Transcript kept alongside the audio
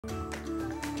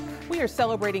We are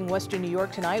celebrating Western New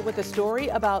York tonight with a story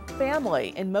about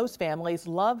family. In most families,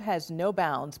 love has no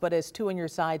bounds. But as Two on Your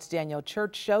Side's Danielle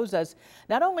Church shows us,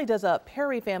 not only does a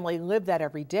Perry family live that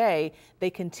every day, they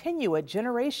continue it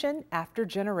generation after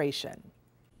generation.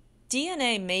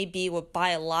 DNA may be what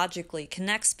biologically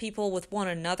connects people with one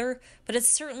another, but it's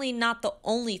certainly not the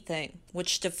only thing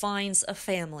which defines a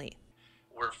family.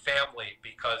 We're family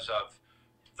because of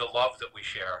the love that we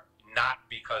share, not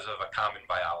because of a common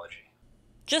biology.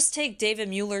 Just take David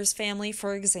Mueller's family,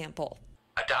 for example.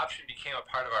 Adoption became a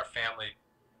part of our family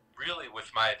really with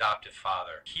my adoptive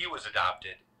father. He was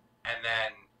adopted, and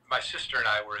then my sister and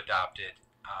I were adopted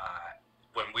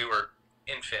when we were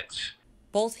infants.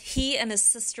 Both he and his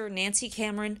sister, Nancy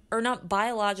Cameron, are not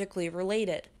biologically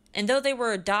related. And though they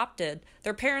were adopted,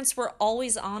 their parents were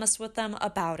always honest with them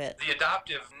about it. The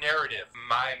adoptive narrative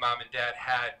my mom and dad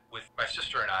had with my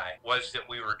sister and I was that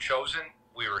we were chosen,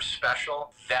 we were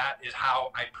special. That is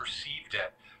how I perceived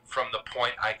it from the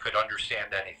point I could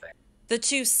understand anything. The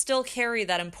two still carry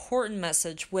that important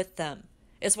message with them.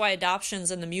 It's why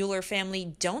adoptions in the Mueller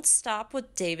family don't stop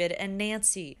with David and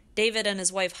Nancy. David and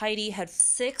his wife Heidi had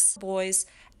 6 boys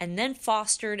and then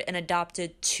fostered and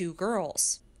adopted 2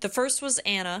 girls. The first was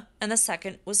Anna and the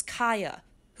second was Kaya,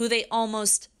 who they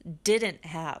almost didn't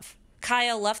have.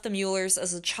 Kaya left the Muellers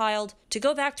as a child to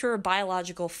go back to her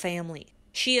biological family.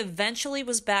 She eventually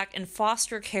was back in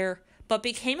foster care, but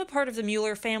became a part of the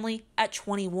Mueller family at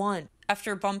 21,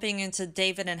 after bumping into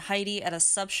David and Heidi at a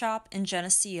sub shop in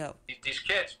Geneseo. These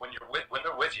kids, when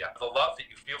they're with you, the love that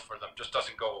you feel for them just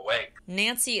doesn't go away.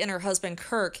 Nancy and her husband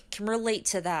Kirk can relate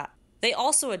to that. They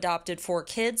also adopted 4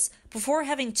 kids before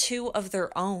having 2 of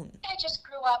their own. I just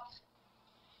grew up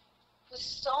with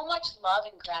so much love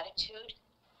and gratitude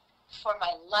for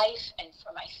my life and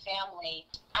for my family.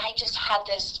 I just had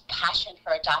this passion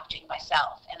for adopting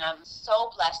myself, and I'm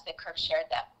so blessed that Kirk shared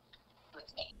that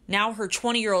with me. Now her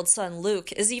 20-year-old son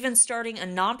Luke is even starting a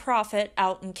nonprofit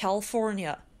out in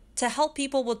California to help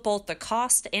people with both the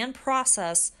cost and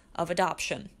process of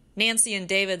adoption. Nancy and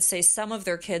David say some of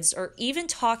their kids are even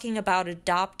talking about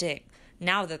adopting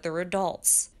now that they're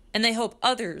adults, and they hope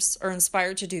others are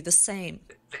inspired to do the same.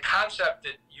 The concept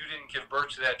that you didn't give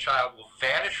birth to that child will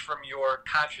vanish from your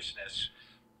consciousness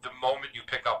the moment you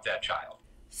pick up that child.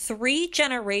 3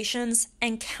 generations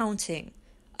and counting.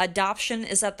 Adoption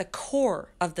is at the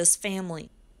core of this family.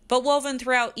 But woven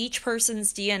throughout each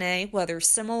person's DNA, whether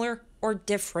similar or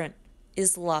different,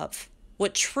 is love.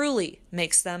 What truly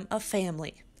makes them a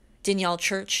family. Danielle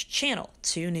Church, Channel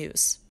 2 News.